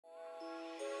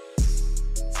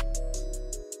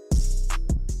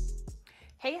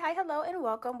Hey, hi, hello, and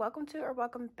welcome to or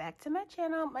welcome back to my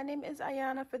channel. My name is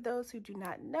Ayana for those who do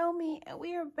not know me, and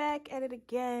we are back at it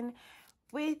again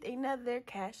with another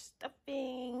cash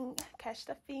stuffing.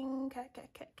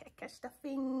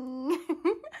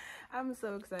 I'm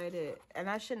so excited, and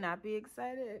I should not be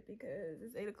excited because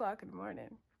it's 8 o'clock in the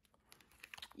morning.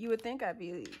 You would think I'd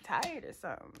be tired or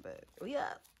something, but we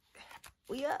up.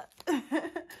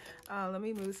 Let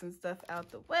me move some stuff out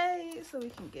the way so we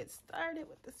can get started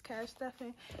with this cash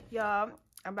stuffing. Y'all,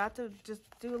 I'm about to just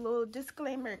do a little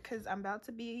disclaimer because I'm about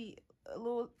to be a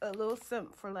little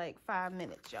simp for like 5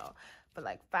 minutes, y'all. For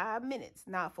like 5 minutes,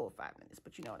 not full 5 minutes,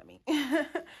 but you know what I mean.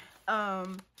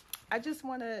 I just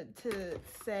wanted to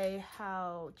say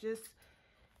how just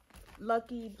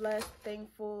lucky, blessed,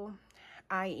 thankful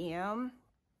I am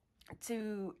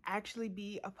to actually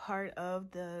be a part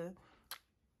of the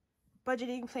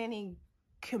budgeting planning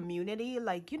community.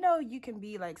 Like, you know, you can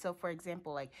be like, so for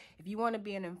example, like if you want to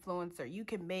be an influencer, you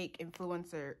can make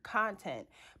influencer content,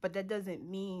 but that doesn't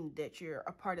mean that you're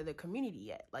a part of the community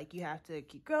yet. Like you have to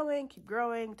keep growing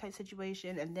type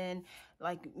situation, and then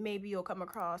like maybe you'll come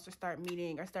across or start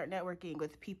meeting or start networking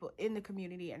with people in the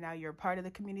community, and now you're a part of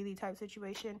the community type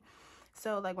situation.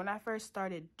 So like when I first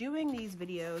started doing these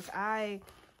videos, I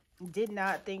did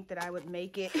not think that I would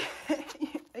make it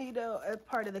you know, a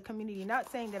part of the community. Not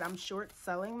saying that I'm short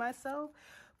selling myself,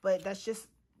 but that's just,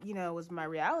 you know, was my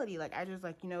reality. Like I just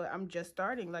like, you know, I'm just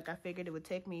starting. Like I figured it would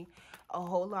take me a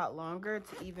whole lot longer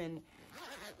to even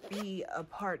be a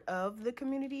part of the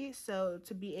community. So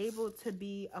to be able to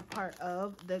be a part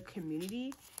of the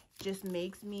community just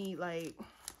makes me like,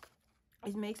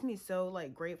 it makes me so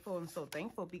like grateful and so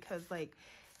thankful, because like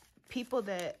people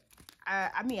that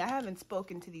I mean, I haven't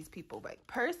spoken to these people like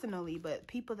personally, but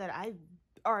people that I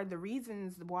are the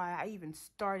reasons why I even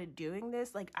started doing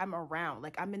this. Like I'm around,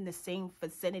 like I'm in the same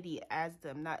vicinity as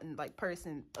them, not in like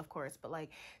person, of course, but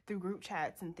like through group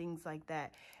chats and things like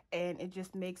that. And it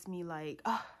just makes me like,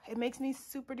 oh, it makes me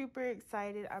super duper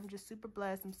excited. I'm just super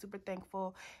blessed. I'm super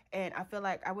thankful. And I feel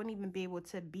like I wouldn't even be able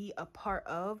to be a part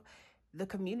of the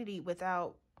community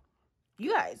without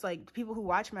you guys, like people who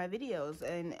watch my videos.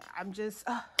 And I'm just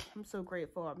I'm so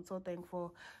grateful. I'm so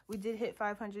thankful. We did hit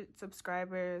 500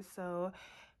 subscribers, so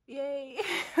yay.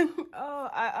 Oh,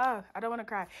 I don't want to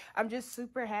cry. I'm just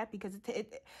super happy because I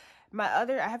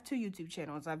have 2 YouTube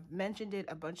channels. I've mentioned it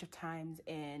a bunch of times,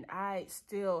 and I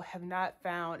still have not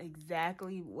found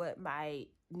exactly what my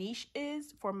niche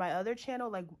is for my other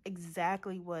channel, like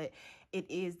exactly what it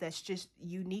is that's just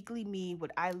uniquely me,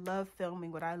 what I love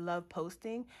filming, what I love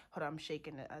posting. Hold on, I'm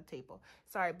shaking a table,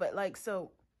 sorry. But like,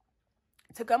 so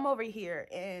to come over here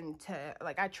and to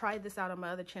like, I tried this out on my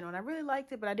other channel and I really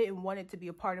liked it, but I didn't want it to be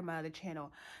a part of my other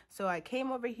channel. So I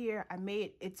came over here, I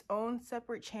made its own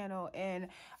separate channel, and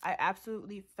I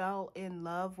absolutely fell in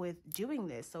love with doing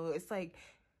this. So it's like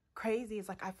crazy. It's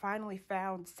like I finally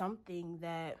found something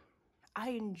that I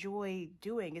enjoy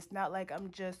doing. It's not like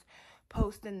I'm just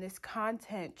posting this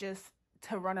content just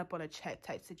to run up on a check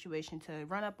type situation, to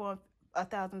run up on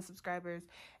 1,000 subscribers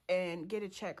and get a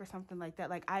check or something like that.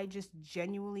 Like I just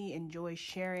genuinely enjoy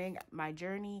sharing my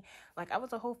journey. Like I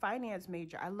was a whole finance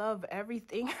major. I love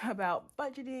everything about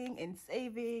budgeting and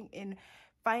saving and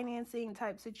financing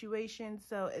type situations.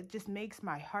 So it just makes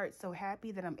my heart so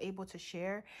happy that I'm able to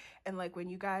share. And like when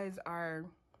you guys are,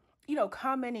 you know,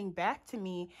 commenting back to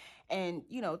me and,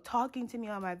 you know, talking to me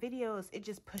on my videos, it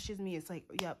just pushes me. It's like,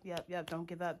 yep, don't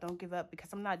give up, because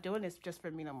I'm not doing this just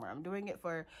for me no more. I'm doing it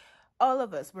for all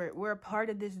of us. We're a part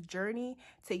of this journey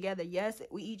together. Yes,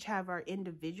 we each have our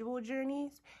individual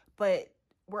journeys, but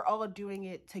we're all doing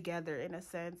it together in a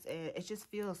sense. And it just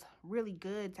feels really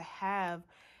good to have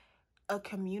a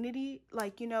community,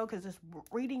 like, you know, because just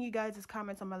reading you guys'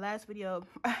 comments on my last video,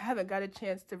 I haven't got a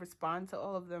chance to respond to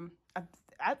all of them.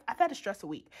 I've had a stressful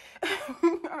week.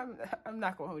 I'm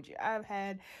not gonna hold you. I've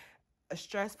had a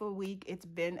stressful week. It's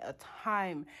been a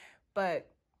time. But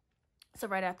so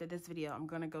right after this video, I'm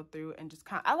gonna go through and just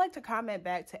I like to comment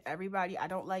back to everybody. I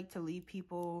don't like to leave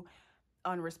people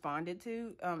unresponded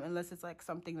to, unless it's like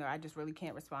something that I just really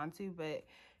can't respond to. But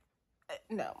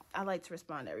no, I like to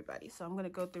respond to everybody. So I'm going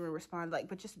to go through and respond, like,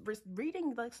 but just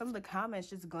reading like some of the comments,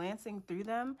 just glancing through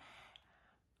them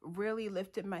really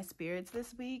lifted my spirits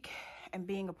this week. And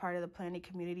being a part of the planning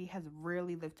community has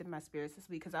really lifted my spirits this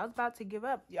week, because I was about to give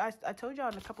up. I told y'all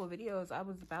in a couple of videos, I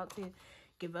was about to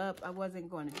give up. I wasn't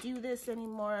going to do this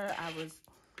anymore. I was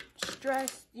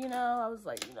stressed, you know. I was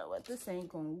like, you know what, this ain't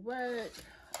going to work.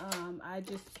 I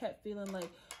just kept feeling like,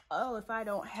 oh, if I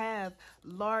don't have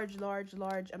large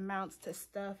amounts to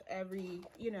stuff every,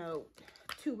 you know,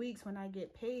 2 weeks when I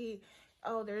get paid,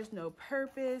 oh, there's no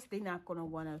purpose. They're not going to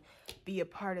want to be a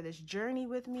part of this journey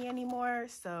with me anymore.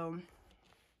 So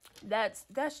that's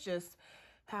just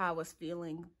how I was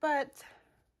feeling. But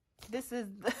this is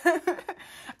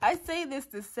I say this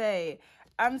to say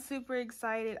I'm super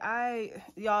excited.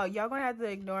 Y'all gonna have to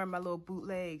ignore my little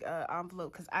bootleg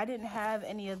envelope, because I didn't have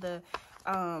any of the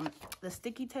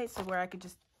sticky tape, so where I could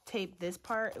just tape this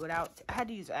part without, I had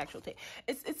to use actual tape.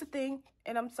 It's a thing,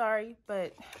 and I'm sorry,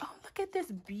 but oh, look at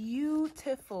this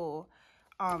beautiful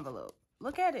envelope.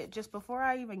 Look at it. Just before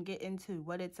I even get into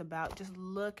what it's about, just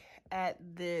look at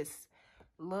this.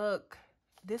 Look,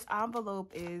 this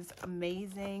envelope is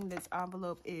amazing. This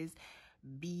envelope is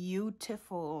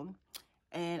beautiful,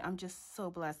 and I'm just so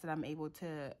blessed that I'm able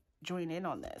to join in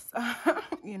on this.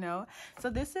 You know, so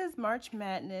this is March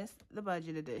Madness, the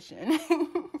budget edition.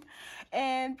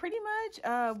 And pretty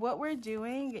much what we're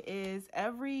doing is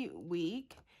every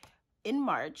week in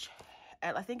March,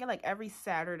 I think like every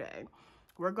Saturday,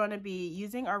 we're going to be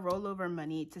using our rollover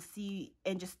money to see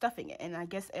and just stuffing it. And I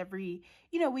guess every,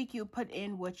 week you put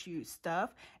in what you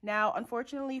stuff. Now,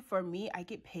 unfortunately for me, I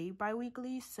get paid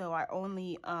bi-weekly, so I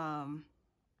only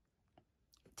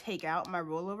take out my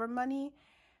rollover money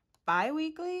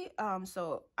bi-weekly.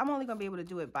 So I'm only going to be able to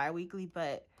do it bi-weekly,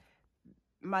 but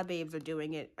my babes are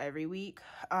doing it every week.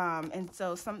 And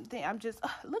so something, I'm just,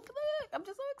 look, I'm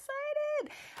just so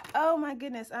excited. Oh my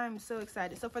goodness, I'm so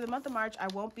excited. So for the month of March, I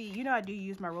won't be, I do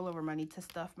use my rollover money to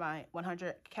stuff my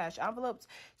 100 cash envelopes.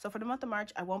 So for the month of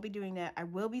March, I won't be doing that. I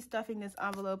will be stuffing this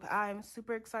envelope. I'm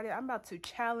super excited. I'm about to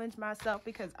challenge myself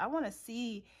because I want to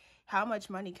see how much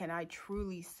money can I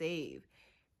truly save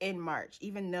in March,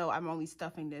 even though I'm only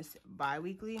stuffing this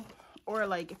bi-weekly. Or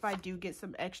like if I do get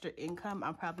some extra income,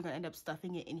 I'm probably gonna end up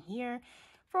stuffing it in here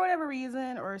for whatever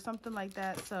reason or something like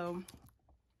that. So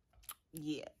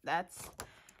yeah, that's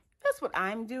what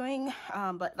I'm doing.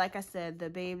 But like I said, the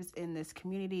babes in this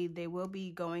community, they will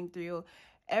be going through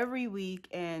every week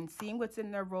and seeing what's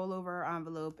in their rollover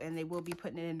envelope, and they will be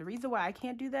putting it in. The reason why I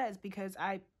can't do that is because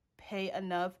I pay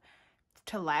enough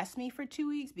to last me for 2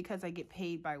 weeks because I get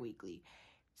paid bi-weekly.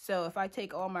 So if I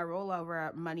take all my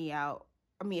rollover money out,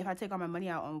 if I take all my money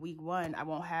out on week 1, I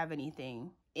won't have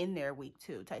anything in there week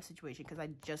 2 type situation because I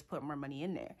just put more money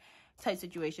in there type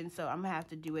situation. So I'm gonna have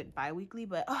to do it bi-weekly,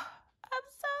 but I'm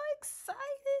so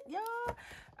excited, y'all.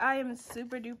 I am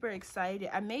super duper excited.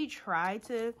 I may try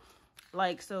to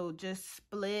just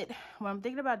split. What I'm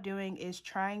thinking about doing is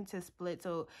trying to split.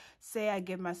 So say I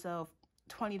give myself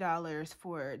 $20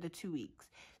 for the 2 weeks.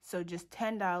 So just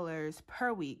 $10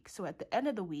 per week. So at the end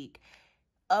of the week,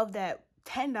 of that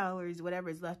 $10, whatever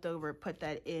is left over, put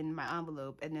that in my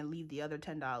envelope and then leave the other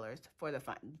 $10 for the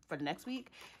next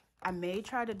week. I may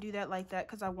try to do that like that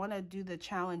because I want to do the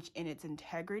challenge in its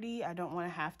integrity. I don't want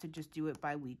to have to just do it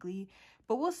bi-weekly,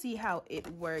 but we'll see how it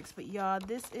works. But y'all,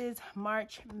 this is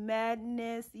March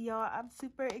Madness. Y'all, I'm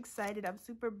super excited. I'm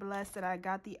super blessed that I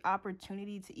got the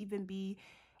opportunity to even be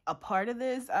a part of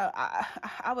this.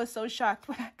 I was so shocked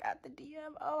when I got the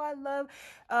DM. Oh, I love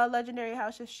Legendary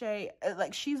House of Shay.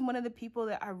 Like, she's one of the people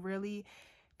that really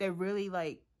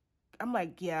like. I'm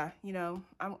like, yeah,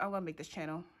 I'm gonna make this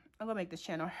channel. I'm gonna make this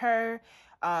channel. Her,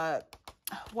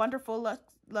 wonderful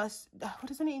Lust, what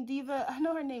is her name? Diva. I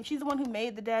know her name. She's the one who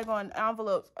made the daggone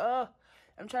envelopes. I'm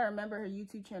trying to remember her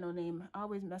YouTube channel name. I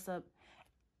always mess up.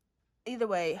 Either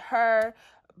way, her,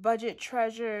 Budget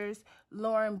Treasures,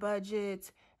 Lauren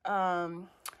Budget.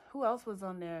 Who else was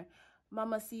on there?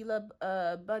 Mama Sela,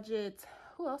 Budget.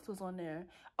 Who else was on there?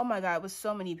 Oh my God, it was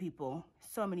so many people.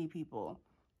 So many people.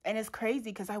 And it's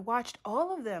crazy because I watched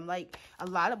all of them. Like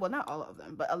well, not all of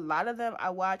them, but a lot of them I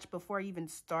watched before I even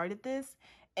started this.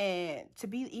 And to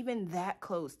be even that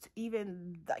close, to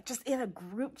even like just in a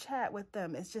group chat with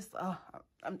them, it's just, hold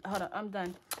on, I'm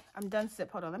done. I'm done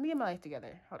sip. Hold on, let me get my life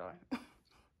together. Hold on.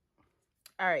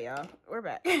 All right, y'all, we're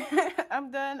back.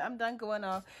 I'm done going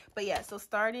off. But yeah, so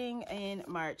starting in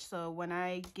March. So when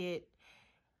I get,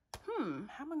 how am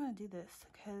I gonna do this?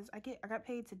 Because I got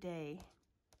paid today.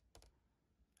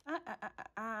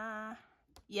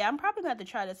 Yeah, I'm probably gonna have to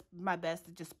try my best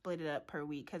to just split it up per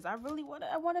week because I really want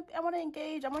to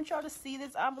engage. I want y'all to see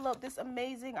this envelope, this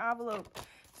amazing envelope.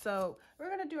 So we're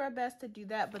gonna do our best to do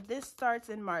that. But this starts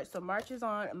in March. So March is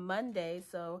on Monday.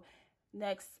 So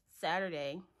next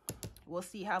Saturday, we'll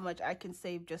see how much I can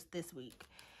save just this week.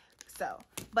 So,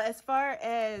 but as far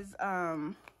as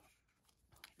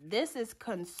this is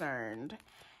concerned,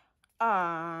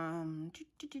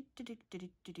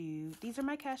 these are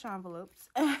my cash envelopes.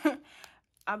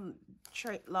 I'm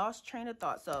lost train of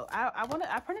thought. So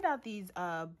I printed out these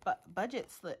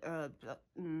budget slip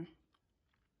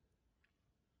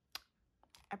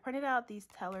I printed out these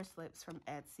teller slips from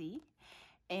Etsy.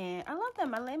 And I love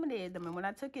them. I laminated them. And when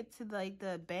I took it to like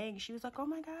the bank, she was like, oh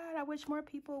my God, I wish more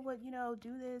people would, you know,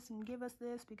 do this and give us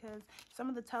this because some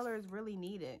of the tellers really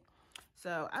need it.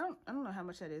 So I don't know how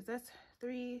much that is. That's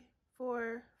 3,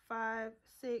 4, 5,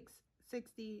 6,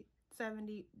 60,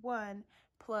 71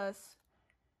 plus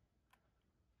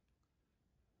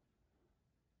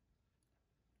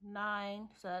 9.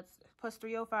 So that's plus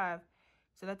 305.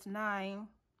 So that's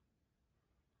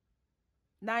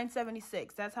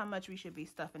 976. That's how much we should be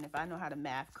stuffing if I know how to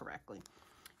math correctly.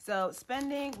 So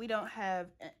spending, we don't have.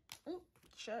 Ooh,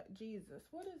 Jesus,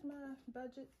 what is my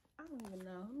budget? I don't even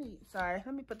know.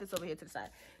 Let me put this over here to the side.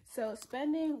 So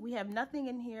spending, we have nothing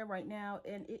in here right now,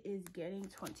 and it is getting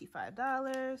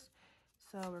 $25.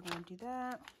 So we're gonna do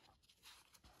that.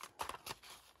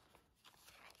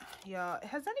 Y'all,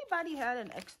 has anybody had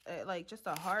an like just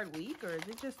a hard week, or is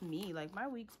it just me? Like my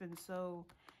week's been so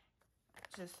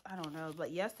just, I don't know.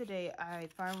 But yesterday I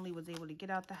finally was able to get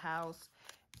out the house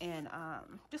and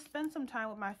just spend some time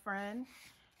with my friend,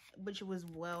 which was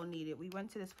well needed. We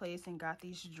went to this place and got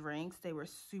these drinks. They were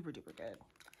super duper good.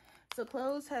 So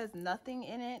clothes has nothing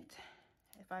in it.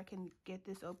 If I can get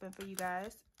this open for you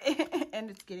guys. And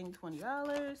it's getting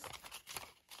 $20.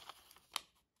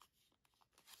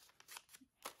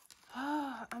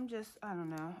 I don't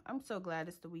know. I'm so glad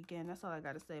it's the weekend. That's all I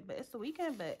gotta say. But it's the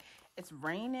weekend, but it's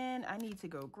raining. I need to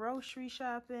go grocery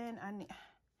shopping.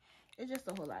 It's just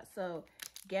a whole lot. So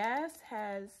gas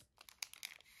has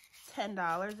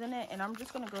 $10 in it, and I'm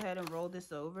just gonna go ahead and roll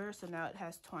this over. So now it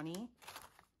has 20.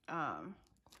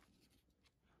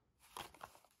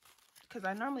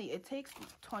 Because it takes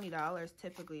 $20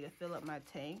 typically to fill up my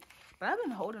tank. But I've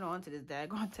been holding on to this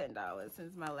daggone $10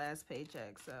 since my last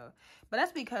paycheck. So, but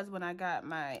that's because when I got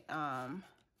my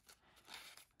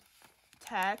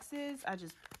taxes, I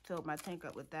just filled my tank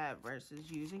up with that versus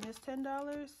using this $10.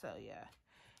 So yeah.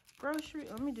 Grocery,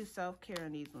 let me do self-care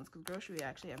on these ones because grocery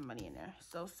actually have money in there.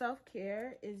 So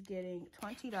self-care is getting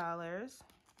 $20.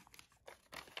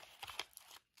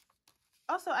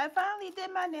 Also, I finally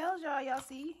did my nails, y'all. Y'all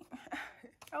see?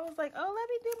 I was like, oh, let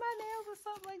me do my nails or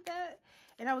something like that.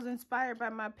 And I was inspired by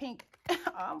my pink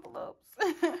envelopes.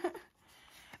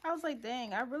 I was like,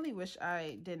 dang, I really wish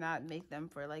I did not make them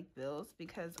for like bills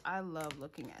because I love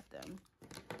looking at them.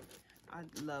 I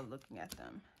love looking at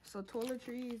them. So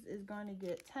toiletries is going to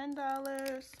get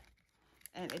 $10.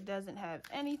 And it doesn't have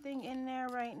anything in there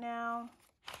right now.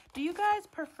 Do you guys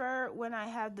prefer when I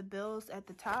have the bills at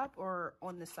the top or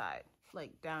on the side?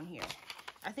 Like down here.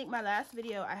 I think my last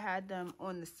video I had them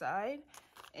on the side,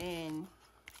 and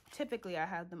typically I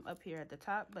have them up here at the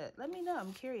top, but let me know.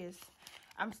 I'm curious.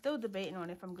 I'm still debating on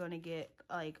if I'm going to get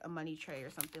like a money tray or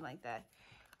something like that.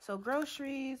 So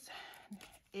groceries,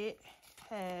 it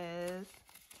has,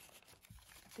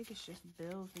 I think it's just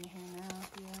bills in here now.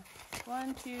 Yeah,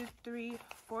 $1, $2, $3,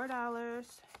 $4.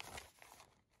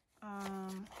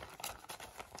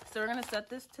 So we're gonna set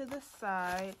this to the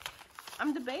side.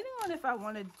 I'm debating on if I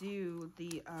want to do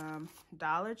the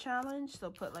dollar challenge, so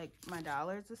put like my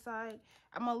dollars aside.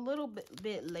 I'm a little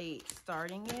bit late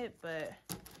starting it, but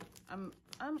I'm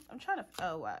trying to.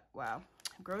 Oh wow,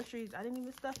 groceries, I didn't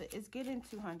even stuff it. It's getting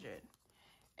 200,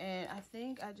 and I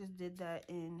think I just did that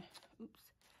in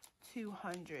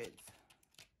 200s.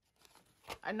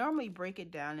 I normally break it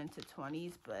down into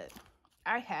 20s, but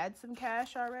I had some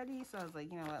cash already, so I was like,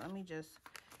 you know what, let me just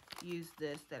use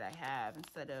this that I have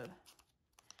instead of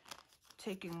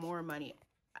taking more money.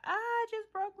 I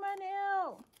just broke my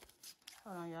nail.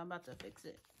 Hold on, y'all. I'm about to fix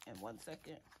it in 1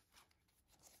 second.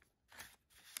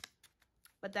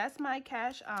 But that's my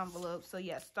cash envelope. So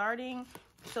yeah,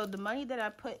 so the money that I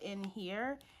put in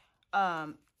here,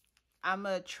 I'm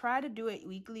gonna try to do it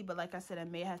weekly, but like I said, I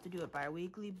may have to do it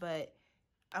bi-weekly, but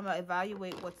I'm gonna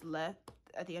evaluate what's left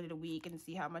at the end of the week and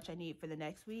see how much I need for the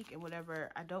next week, and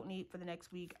whatever I don't need for the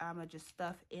next week, I'm gonna just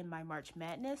stuff in my March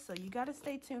Madness. So you got to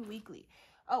stay tuned weekly.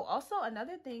 Oh, also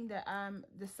another thing that I'm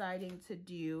deciding to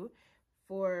do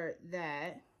for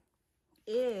that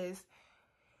is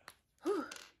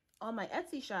on my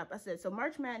Etsy shop, I said, so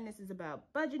March Madness is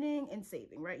about budgeting and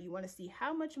saving, right? You want to see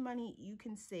how much money you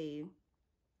can save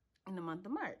in the month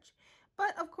of March.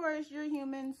 But of course, you're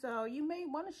human, so you may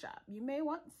want to shop. You may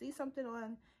want to see something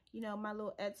on, you know, my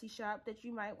little Etsy shop that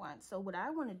you might want. So what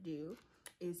I want to do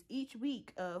is each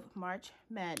week of March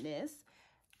Madness,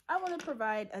 I want to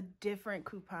provide a different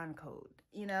coupon code,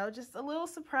 you know, just a little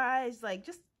surprise, like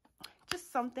just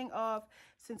something off,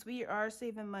 since we are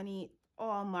saving money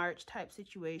all March type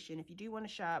situation. If you do want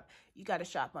to shop, you got to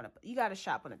shop on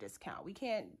a discount. We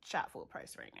can't shop full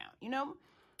price right now, you know?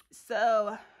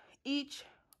 So each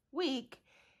week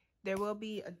there will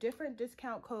be a different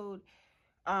discount code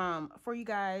for you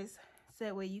guys, so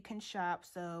that way you can shop.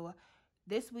 So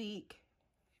this week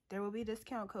there will be a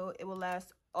discount code. It will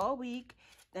last all week,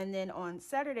 and then on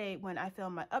Saturday when I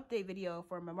film my update video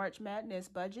for my March Madness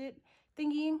budget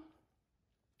thingy,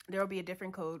 there will be a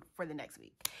different code for the next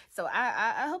week. So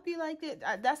I hope you liked it.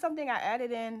 That's something I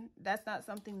added in. That's not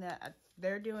something that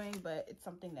they're doing, but it's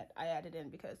something that I added in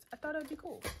because I thought it would be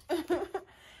cool.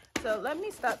 So let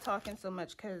me stop talking so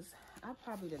much, because I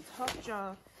probably done talked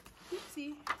y'all.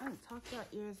 Oopsie, I done talked y'all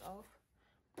ears off.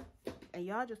 And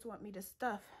y'all just want me to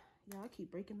stuff. Y'all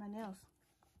keep breaking my nails,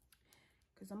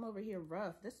 because I'm over here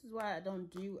rough. This is why I don't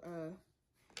do,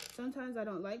 sometimes I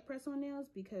don't like press on nails,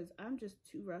 because I'm just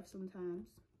too rough sometimes.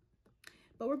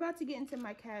 But we're about to get into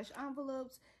my cash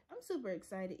envelopes. I'm super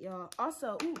excited, y'all.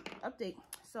 Also, update.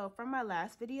 So from my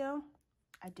last video,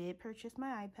 I did purchase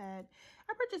my iPad.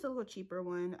 I purchased a little cheaper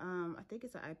one. I think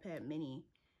it's an iPad mini,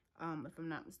 if I'm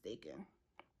not mistaken.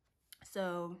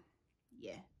 So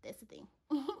yeah, that's the thing.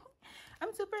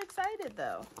 I'm super excited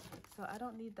though. So I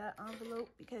don't need that envelope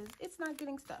because it's not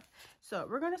getting stuff. So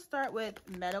we're gonna start with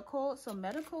medical. So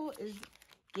medical is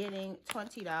getting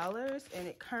 $20 and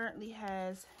it currently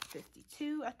has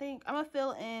 52, I think. I'm gonna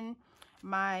fill in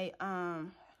my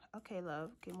okay, love,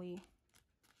 can we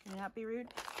not be rude?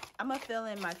 I'm gonna fill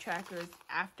in my trackers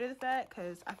after the fact,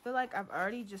 because I feel like I've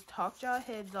already just talked y'all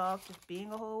heads off, just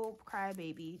being a whole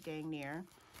crybaby dang near.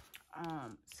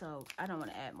 So I don't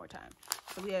want to add more time.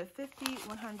 So we have 50,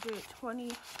 100,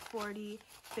 20, 40,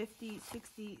 50,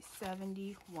 60,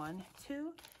 70, 1,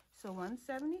 2. So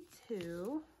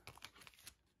 172.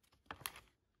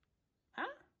 Huh?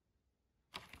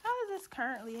 How does this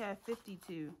currently have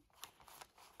 52?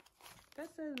 That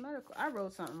says medical. I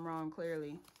wrote something wrong,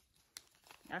 clearly.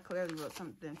 I clearly wrote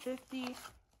something. 50,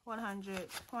 100,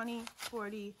 20,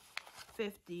 40,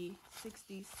 50,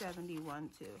 60, 70, 1,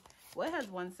 2. Well, it has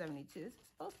 172. Is it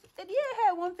supposed to? Yeah, it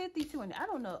had 152 in it. I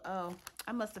don't know. Oh,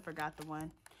 I must have forgot the one.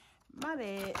 My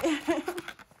bad.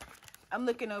 I'm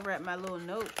looking over at my little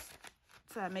notes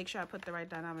to make sure I put the right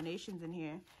denominations in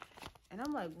here. And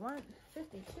I'm like,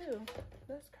 152?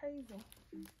 That's crazy.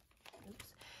 Oops.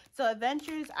 So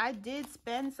adventures, I did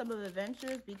spend some of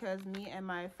adventures because me and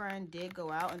my friend did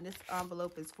go out, and this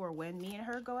envelope is for when me and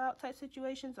her go out type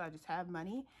situation. So I just have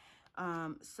money.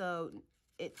 So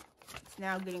it's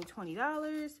now getting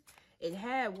 $20. It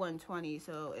had 120,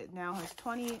 so it now has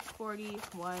 20, 40,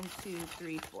 1, 2,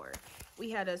 3, 4. We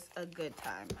had us a good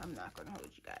time. I'm not gonna hold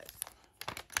you guys.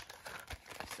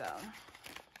 So,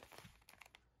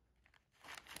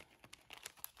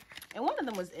 and one of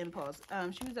them was impulse.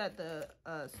 She was at the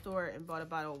store and bought a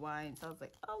bottle of wine, so I was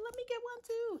like, oh, let me get one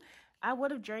too. I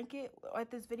would have drank it at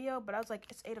this video, but I was like,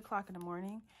 it's 8 o'clock in the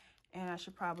morning, and I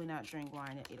should probably not drink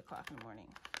wine at 8 o'clock in the morning.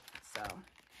 So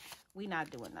we not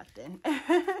doing nothing.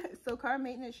 So car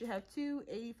maintenance should have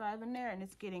 $2.85 in there, and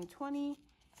it's getting 20.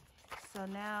 So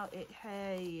now it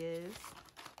has,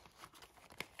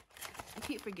 I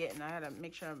keep forgetting, I gotta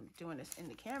make sure I'm doing this in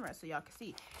the camera so y'all can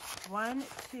see. 1,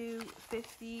 2,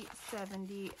 50,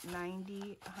 70,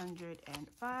 90,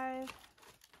 105.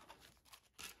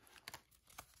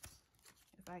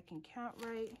 If I can count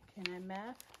right, can I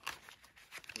math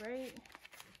right?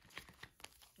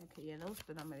 Okay, yeah, those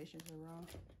denominations are wrong.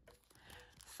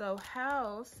 So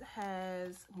house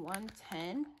has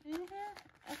 110 in here,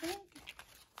 I think.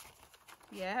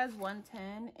 Yeah, it has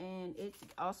 110, and it's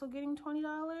also getting $20.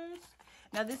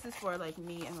 Now this is for like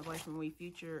me and my boyfriend. We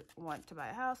future want to buy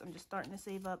a house. I'm just starting to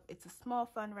save up. It's a small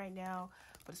fund right now,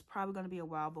 but it's probably going to be a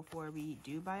while before we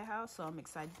do buy a house. So I'm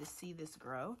excited to see this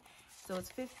grow. So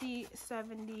it's 50,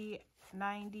 70,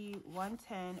 90,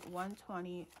 110,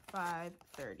 120, 5,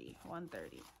 30,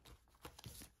 130.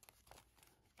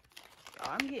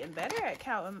 Y'all, I'm getting better at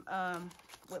counting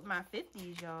with my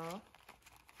 50s, y'all.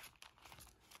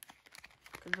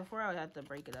 Because before I would have to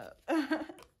break it up.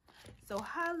 So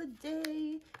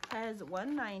holiday has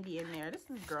 190 in there. This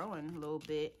is growing a little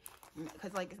bit.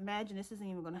 Because like imagine this isn't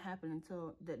even going to happen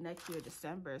until the next year,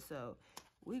 December. So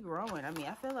we growing. I mean,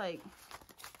 I feel like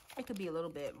it could be a little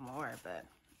bit more, but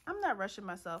I'm not rushing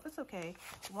myself. It's okay.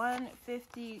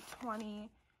 150, 20,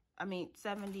 I mean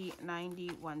 70, 90,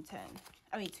 110.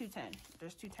 I mean 210.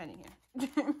 There's 210 in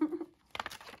here.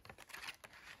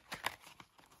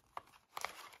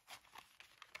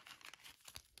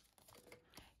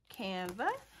 Canva.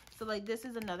 So like this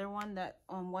is another one that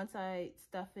once I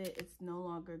stuff it, it's no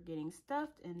longer getting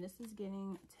stuffed, and this is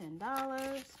getting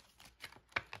 $10.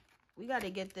 We got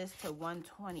to get this to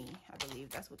 120, I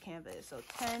believe. That's what Canva is. So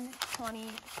 10, 20,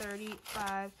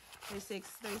 35, 36,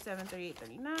 37, 38,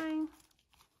 39.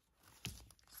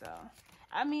 So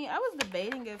I mean, I was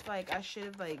debating if like I should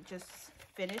have like just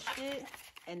finished it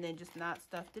and then just not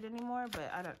stuffed it anymore,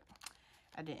 but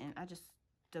I didn't. I just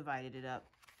divided it up,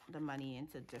 the money,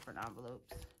 into different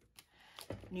envelopes.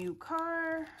 New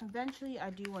car. Eventually, I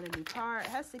do want a new car. It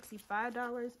has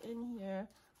 $65 in here,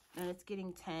 and it's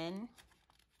getting 10.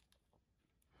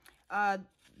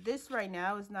 This right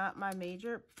now is not my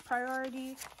major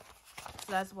priority,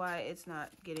 so that's why it's not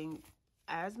getting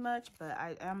as much, but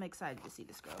I'm excited to see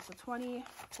this go. So 20,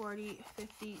 40,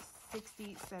 50,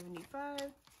 60, 75.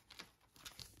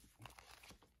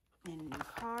 And a new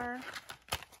car.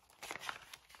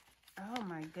 Oh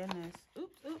my goodness.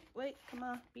 Oops, oops, wait, come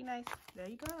on, be nice. There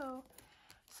you go.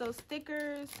 So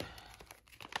stickers.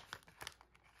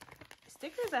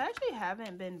 Stickers, I actually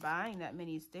haven't been buying that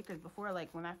many stickers before. Like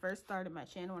when I first started my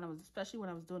channel, especially when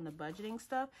I was doing the budgeting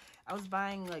stuff, I was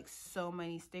buying like so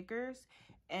many stickers,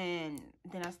 and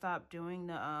then I stopped doing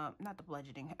the not the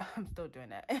budgeting. I'm still doing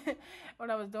that. When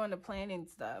I was doing the planning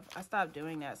stuff, I stopped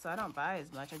doing that, so I don't buy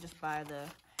as much. I just buy the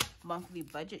monthly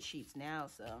budget sheets now.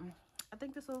 So I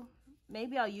think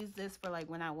maybe I'll use this for like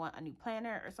when I want a new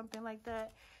planner or something like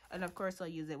that, and of course I'll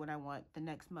use it when I want the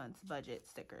next month's budget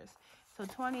stickers. So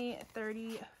 20,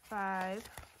 35,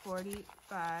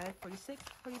 45, 46,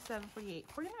 47, 48,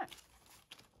 49.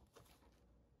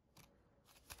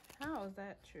 How is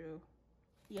that true?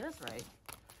 Yeah, that's right.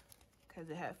 Because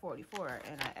it had 44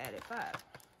 and I added 5.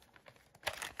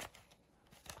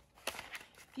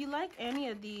 If you like any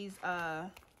of these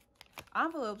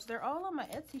envelopes, they're all on my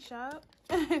Etsy shop.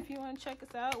 If you want to check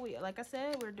us out, like I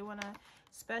said, we're doing a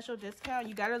special discount.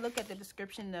 You got to look at the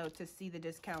description though to see the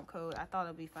discount code. I thought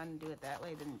it'd be fun to do it that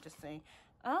way than just saying,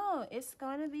 oh, it's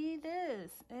gonna be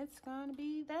this, it's gonna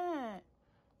be that.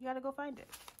 You got to go find it.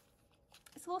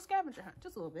 It's a little scavenger hunt,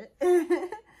 just a little bit.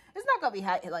 It's not gonna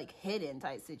be like hidden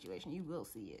type situation. You will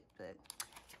see it, but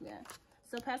yeah.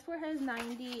 So Passport has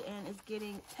 90 and it's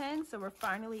getting 10. So we're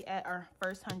finally at our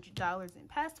first $100 in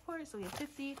Passport. So we have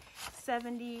 50,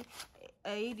 70,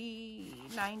 80,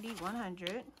 90,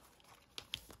 100.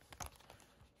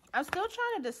 I'm still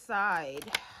trying to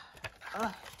decide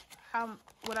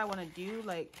what I want to do.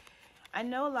 Like, I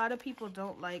know a lot of people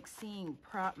don't like seeing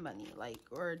prop money, like,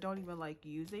 or don't even like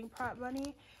using prop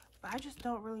money, but I just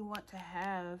don't really want to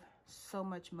have so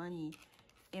much money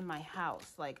in my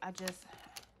house. Like, I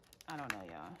don't know,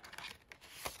 y'all.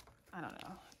 I don't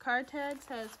know. Card Tags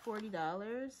has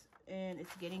 $40 and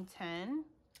it's getting 10.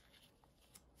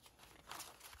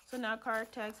 So now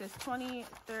Card Tags is $20,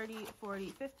 $30,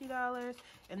 $40, $50,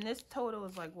 and this total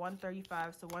is like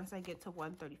 $135. So once I get to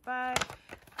 $135,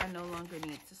 I no longer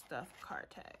need to stuff Card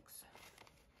Tags.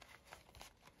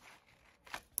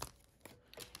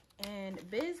 And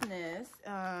business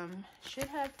should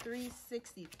have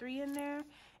 $363 in there,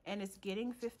 and it's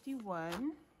getting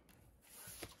 51.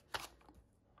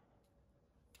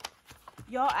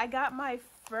 Y'all, I got my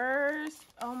first,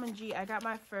 OMG, I got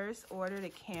my first order to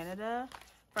Canada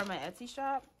from my Etsy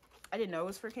shop. I didn't know it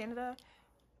was for Canada.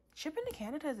 Shipping to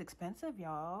Canada is expensive,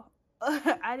 y'all.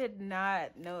 I did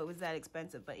not know it was that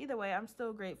expensive. But either way, I'm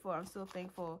still grateful. I'm still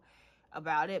thankful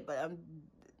about it. But I'm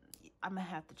going to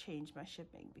have to change my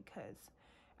shipping because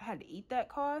I had to eat that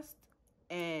cost.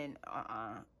 And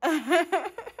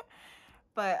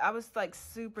but I was like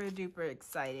super duper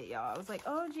excited, y'all. I was like,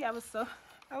 oh gee, I was so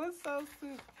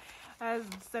super. I was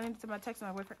sending it to my text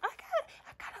and my boyfriend. I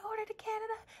got an order to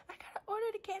Canada. I got an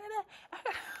order to Canada.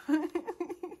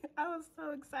 I was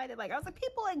so excited. Like, I was like,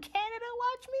 people in Canada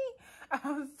watch me.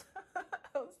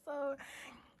 I was so,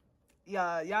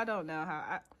 y'all don't know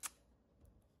how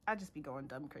I just be going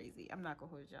dumb crazy. I'm not gonna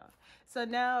hold y'all. So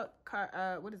now,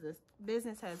 what is this?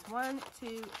 Business has 1,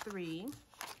 2, 3,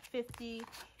 50,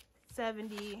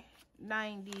 70,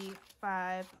 90,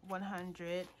 5,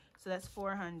 100. So that's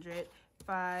 400.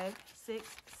 5,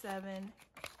 6, 7,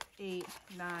 8,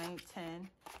 9, 10,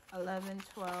 11,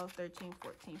 12, 13,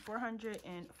 14.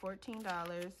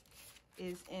 $414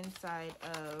 is inside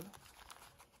of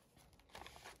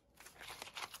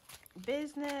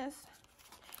business.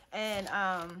 And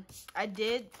I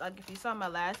did, like, if you saw my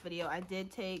last video, I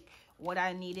did take what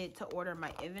I needed to order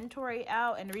my inventory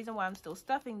out. And the reason why I'm still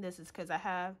stuffing this is because I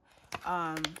have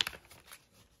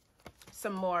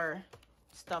some more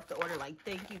stuff to order, like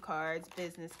thank you cards,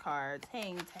 business cards,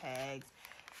 hang tags,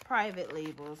 private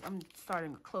labels. I'm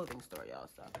starting a clothing store, y'all,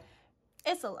 so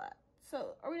it's a lot.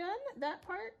 So are we done that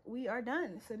part? We are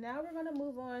done. So now we're gonna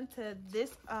move on to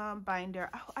this binder.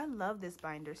 Oh, I love this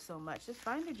binder so much. This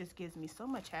binder just gives me so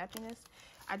much happiness.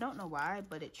 I don't know why,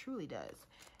 but it truly does.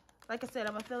 Like I said,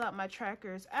 I'm gonna fill out my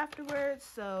trackers afterwards.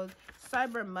 So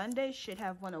Cyber Monday should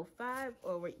have 105.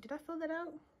 Oh wait, did I fill that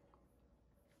out?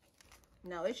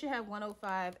 No, it should have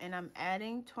 105, and I'm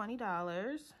adding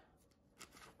 $20.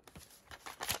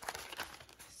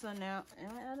 So now,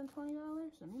 am I adding $20?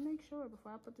 Let me make sure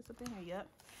before I put this up in here. Yep.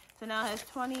 So now it has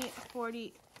 20,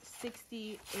 40,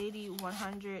 60, 80,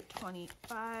 100,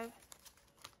 25,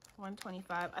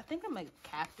 125. I think I'm gonna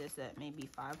cap this at maybe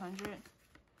 500.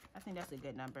 I think that's a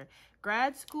good number.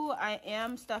 Grad school, I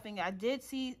am stuffing. I did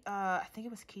see, I think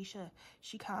it was Keisha.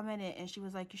 She commented and she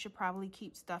was like, you should probably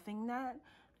keep stuffing that.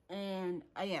 And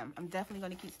I am. I'm definitely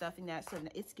going to keep stuffing that. So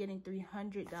it's getting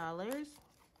 $300.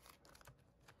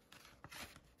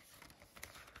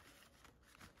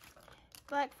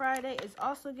 Black Friday is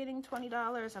also getting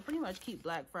 $20. I pretty much keep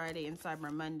Black Friday and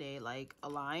Cyber Monday like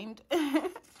aligned.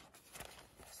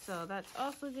 So that's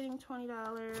also getting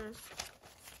 $20.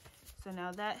 So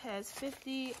now that has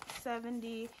 50,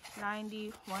 70,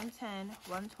 90, 110,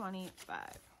 125.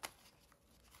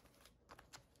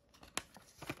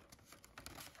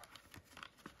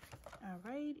 All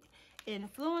right.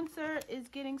 Influencer is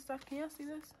getting stuff. Can y'all see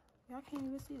this? Y'all can't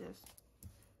even see this.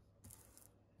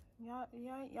 Y'all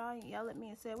yell at me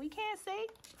and say, we can't see.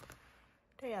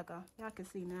 There y'all go. Y'all can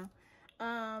see now.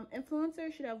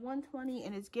 Influencer should have 120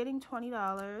 and it's getting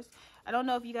 $20. I don't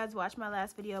know if you guys watched my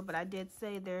last video, but I did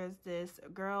say there's this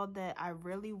girl that I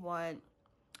really want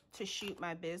to shoot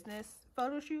my business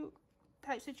photo shoot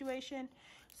type situation.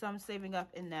 So I'm saving up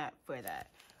in that for that.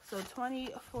 So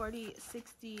 20, 40,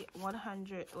 60,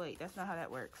 100. Wait, that's not how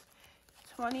that works.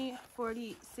 20,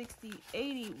 40, 60,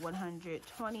 80, 100,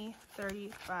 20,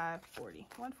 35, 40,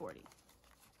 140.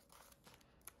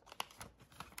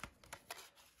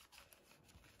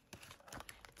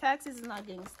 Taxes is not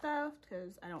getting stuffed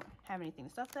because I don't have anything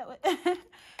to stuff that with.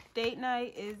 Date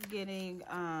night is getting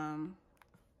 $10.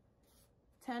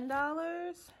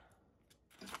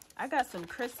 I got some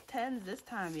crisp 10s this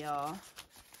time, y'all.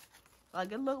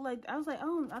 Like, it looked like, I was like,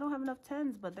 oh, I don't have enough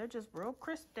 10s, but they're just real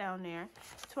crisp down there.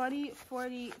 20,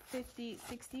 40, 50,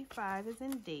 65 is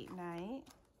in date night.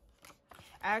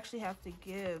 I actually have to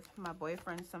give my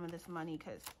boyfriend some of this money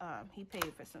because he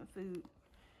paid for some food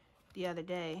the other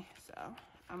day. So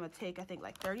I'm going to take, I think,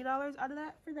 like $30 out of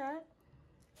that for that.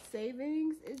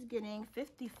 Savings is getting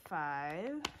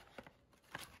 55.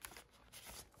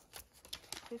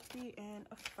 50 and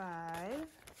a 5.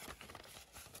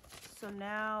 So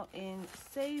now in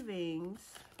savings,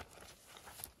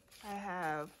 I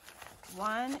have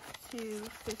 1, 2,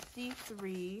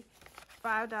 53,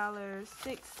 $5,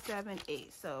 6, 7,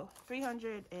 8. So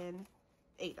 $308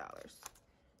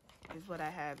 is what I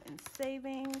have in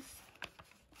savings.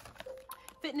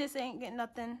 Fitness ain't getting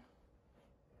nothing.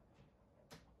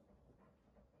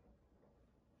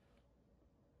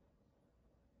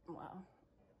 Wow.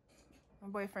 My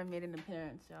boyfriend made an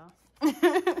appearance, y'all.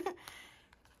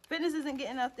 Fitness isn't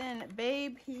getting nothing.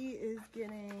 Babe, he is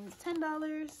getting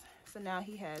 $10. So now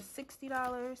he has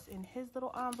 $60 in his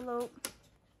little envelope.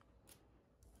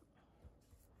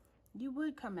 You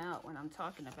would come out when I'm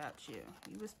talking about you.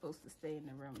 You were supposed to stay in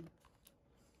the room.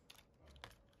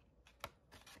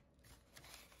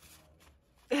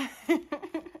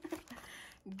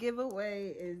 Giveaway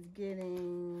is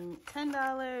getting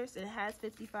 $10. It has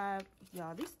 55.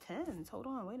 Y'all, these 10s. Hold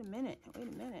on. Wait a minute. Wait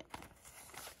a minute.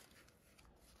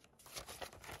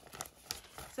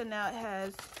 So now it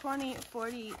has 20,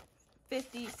 40,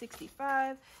 50,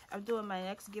 65. I'm doing my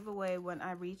next giveaway when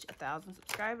I reach 1,000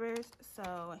 subscribers.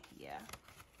 So, yeah.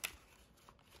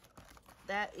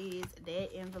 That is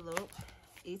that envelope.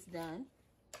 It's done.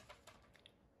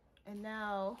 And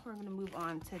now we're going to move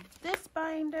on to this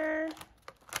binder.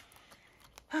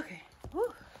 Okay.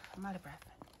 Whew, I'm out of breath.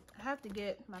 I have to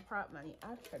get my prop money.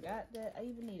 I forgot that I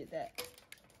even needed that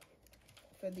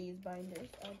for these binders.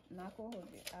 I'm not going to hold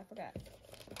you. I forgot.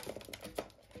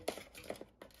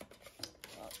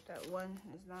 Well, that one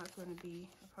is not going to be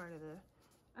a part of the...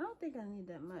 I don't think I need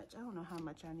that much. I don't know how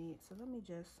much I need. So let me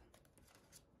just...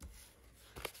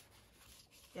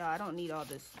 Yeah, I don't need all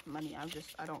this money. I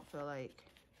don't feel like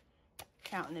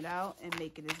counting it out and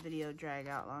making this video drag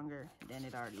out longer than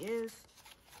it already is.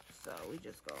 So we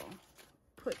just go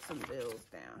put some bills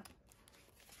down.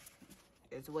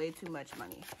 It's way too much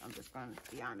money. I'm just going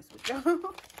to be honest with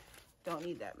you. Don't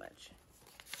need that much.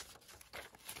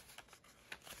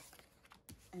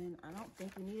 And I don't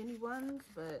think we need any ones,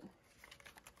 but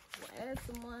we'll add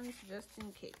some ones just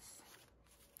in case.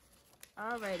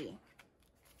 Alrighty.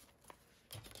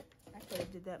 I could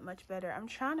have did that much better. I'm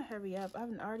trying to hurry up.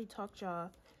 I've already talked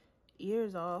y'all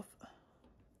ears off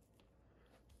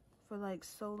for like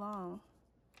so long.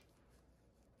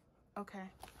 Okay.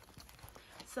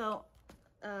 So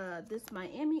this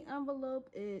Miami envelope,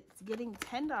 it's getting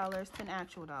 $10, 10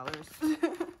 actual dollars.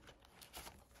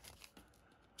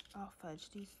 Oh, fudge,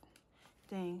 these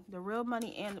thing. The real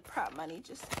money and the prop money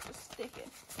just sticking.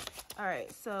 All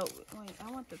right, so wait,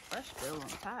 I want the fresh bill on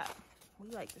top. We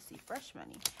like to see fresh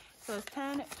money. So it's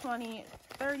 10, 20,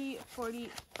 30,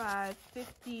 45,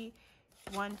 50,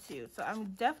 1, 2. So I'm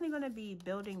definitely going to be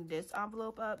building this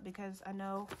envelope up because I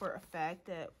know for a fact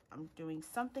that I'm doing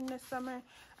something this summer.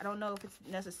 I don't know if it's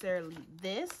necessarily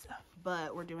this,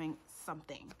 but we're doing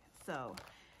something. So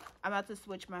I'm about to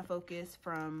switch my focus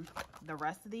from the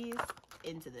rest of these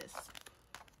into this.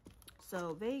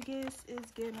 So Vegas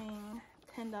is getting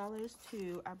 $10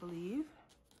 too, I believe.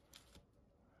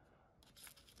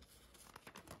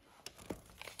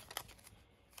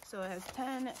 So it has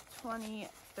 10, 20,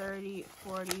 30,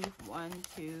 40, 1,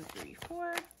 2, 3,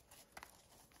 4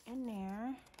 in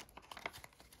there.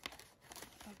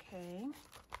 Okay.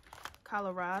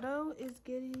 Colorado is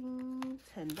getting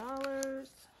 $10.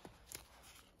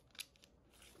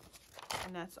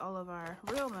 And that's all of our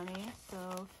real money.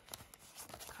 So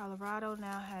Colorado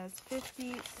now has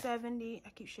 50, 70. I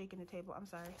keep shaking the table. I'm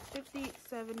sorry. 50,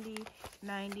 70,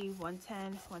 90,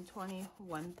 110, 120,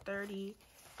 130.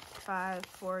 5,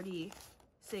 40,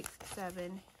 6,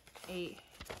 7, 8,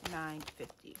 9,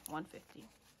 50, 150.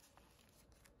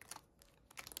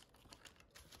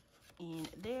 In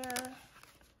there.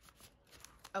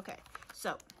 Okay,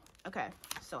 so iPad.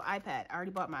 I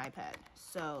already bought my iPad.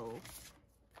 So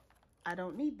I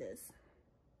don't need this.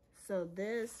 So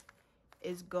this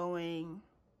is going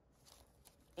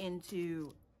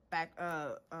into back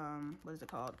what is it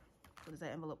called? What is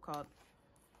that envelope called?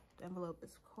 The envelope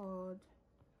is called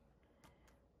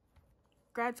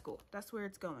grad school. That's where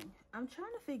it's going. I'm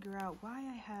trying to figure out why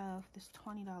I have this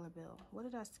 $20 bill. What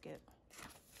did I skip?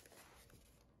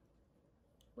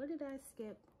 What did I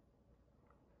skip?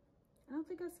 I don't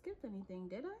think I skipped anything,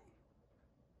 did I?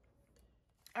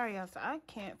 All right, y'all, so I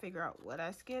can't figure out what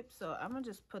I skipped, so I'm gonna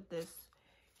just put this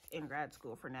in grad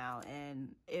school for now,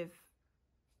 and if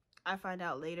I find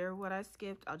out later what I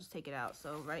skipped, I'll just take it out.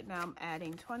 So right now I'm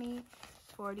adding 20,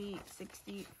 40,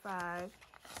 65,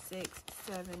 6,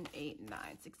 7, 8, 9.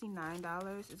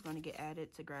 $69 is going to get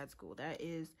added to grad school. That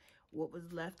is what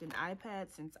was left in iPad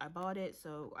since I bought it,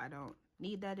 so I don't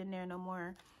need that in there no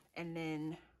more. And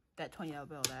then that $20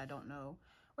 bill that I don't know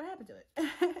what happened to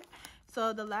it.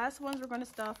 So the last ones we're going to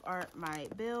stuff are my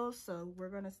bills. So we're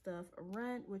going to stuff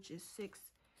rent, which is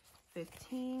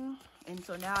 $6.15. And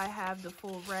so now I have the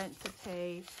full rent to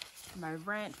pay my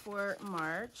rent for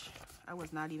March. I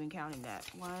was not even counting that.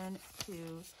 1,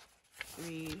 2,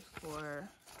 3, 4,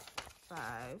 5,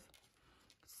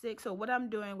 6. So what I'm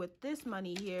doing with this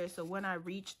money here, so when I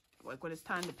reach, like when it's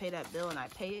time to pay that bill and I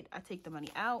pay it, I take the money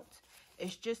out.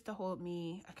 It's just to hold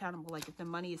me accountable. Like if the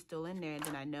money is still in there,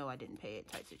 then I know I didn't pay it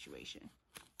type situation.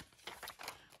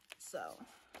 So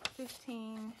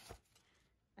 15,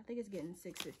 I think it's getting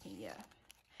 $6.15, yeah.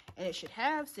 And it should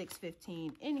have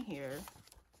 $6.15 in here.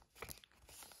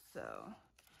 So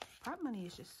prop money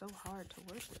is just so hard to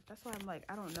work with. That's why I'm like,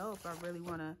 I don't know if I really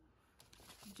want to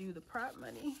do the prop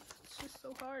money. It's just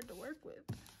so hard to work with.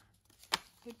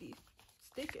 It'd be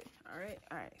sticking. All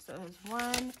right. So it's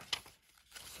 1,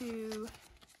 2,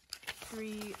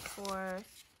 3, 4,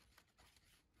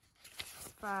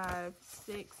 5,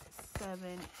 6, 7,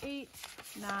 8,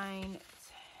 9,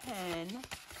 10,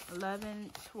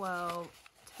 11, 12,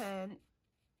 10,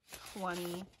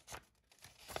 20,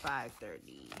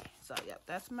 5.30. So yep,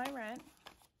 that's my rent.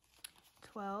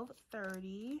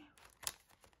 12.30.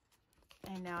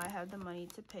 And now I have the money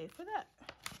to pay for that.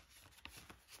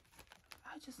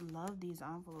 I just love these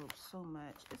envelopes so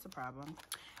much. It's a problem.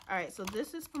 All right, so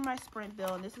this is for my Sprint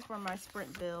bill, and this is for my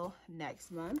Sprint bill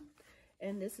next month.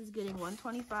 And this is getting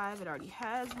 $125. It already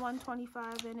has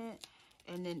 $125 in it.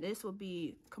 And then this will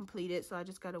be completed, so I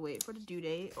just gotta wait for the due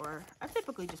date, or I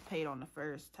typically just pay it on the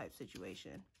first type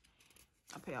situation.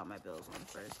 I pay all my bills on the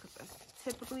first because that's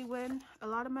typically when a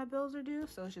lot of my bills are due.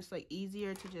 So it's just like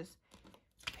easier to just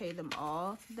pay them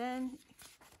all then,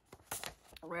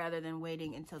 rather than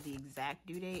waiting until the exact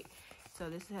due date. So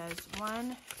this has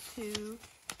 1, 2,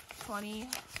 20,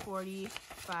 40,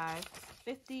 5,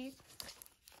 50.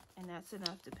 And that's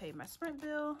enough to pay my Sprint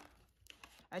bill.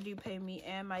 I do pay me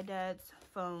and my dad's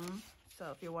phone.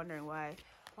 So if you're wondering why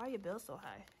are your bills so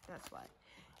high, that's why.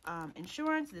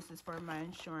 Insurance, this is for my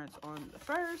insurance on the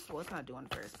first. Well, it's not due on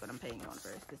the first, but I'm paying it on the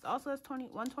first. This also has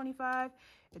 $125.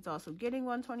 It's also getting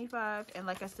 $125. And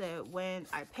like I said, when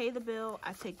I pay the bill,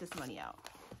 I take this money out.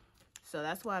 So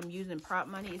that's why I'm using prop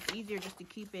money. It's easier just to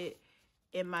keep it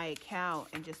in my account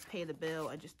and just pay the bill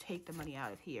and just take the money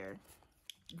out of here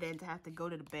than to have to go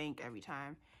to the bank every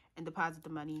time and deposit the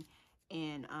money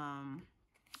and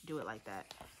do it like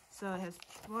that. So it has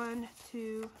 1,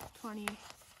 2, 20,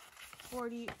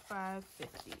 40, 5,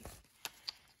 50.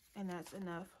 And that's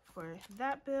enough for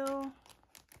that bill.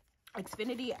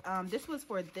 Xfinity, this was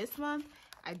for this month.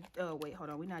 Oh wait, hold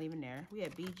on, we're not even there. We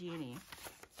had BG&E.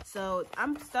 So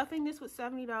I'm stuffing this with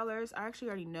 $70. I actually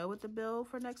already know what the bill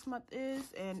for next month is,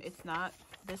 and it's not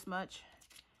this much.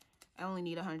 I only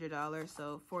need $100,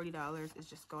 so $40 is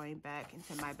just going back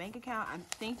into my bank account. I'm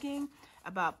thinking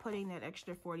about putting that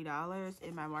extra $40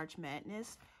 in my March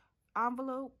Madness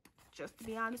envelope, just to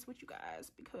be honest with you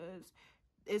guys, because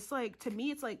it's like, to me,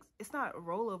 it's like, it's not a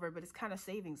rollover, but it's kind of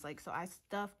savings. Like, so I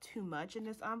stuffed too much in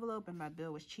this envelope and my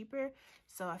bill was cheaper.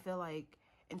 So I feel like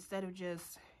instead of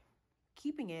just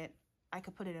keeping it, I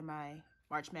could put it in my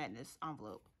March Madness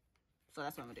envelope. So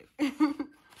that's what I'm gonna do.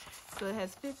 So it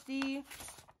has 50,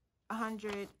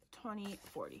 100, 20,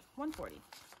 40, 140.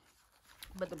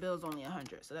 But the bill's only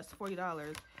 100. So that's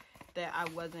 $40 that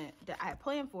I had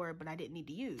planned for, but I didn't need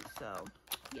to use. So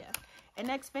yeah. And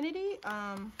Xfinity,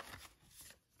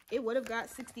 it would have got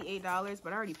 $68,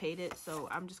 but I already paid it. So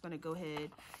I'm just gonna go ahead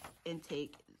and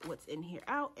take what's in here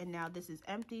out. And now this is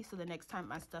empty. So the next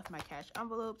time I stuff my cash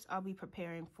envelopes, I'll be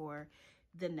preparing for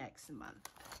the next month.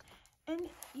 And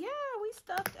yeah, we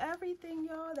stuffed everything,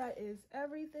 y'all. That is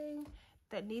everything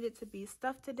that needed to be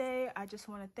stuffed today. I just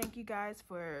want to thank you guys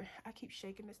for, I keep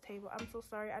shaking this table. I'm so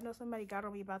sorry. I know somebody got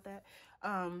on me about that.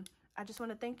 I just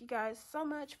want to thank you guys so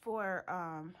much for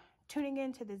tuning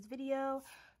in to this video.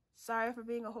 Sorry for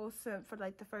being a whole simp for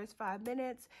like the first 5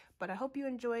 minutes, but I hope you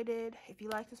enjoyed it. If you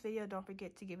like this video, don't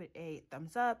forget to give it a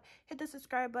thumbs up. Hit the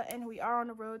subscribe button. We are on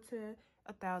the road to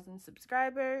 1,000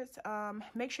 subscribers.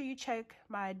 Make sure you check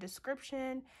my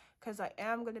description, because I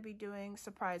am going to be doing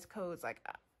surprise codes. Like,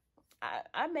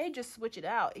 I may just switch it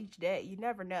out each day. You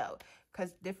never know,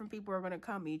 because different people are going to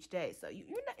come each day. So you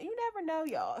never know,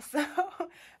 y'all. So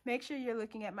make sure you're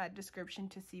looking at my description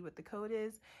to see what the code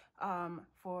is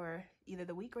for either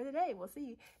the week or the day. We'll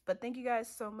see. But thank you guys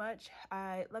so much.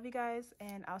 I love you guys,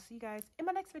 and I'll see you guys in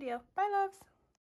my next video. Bye, loves.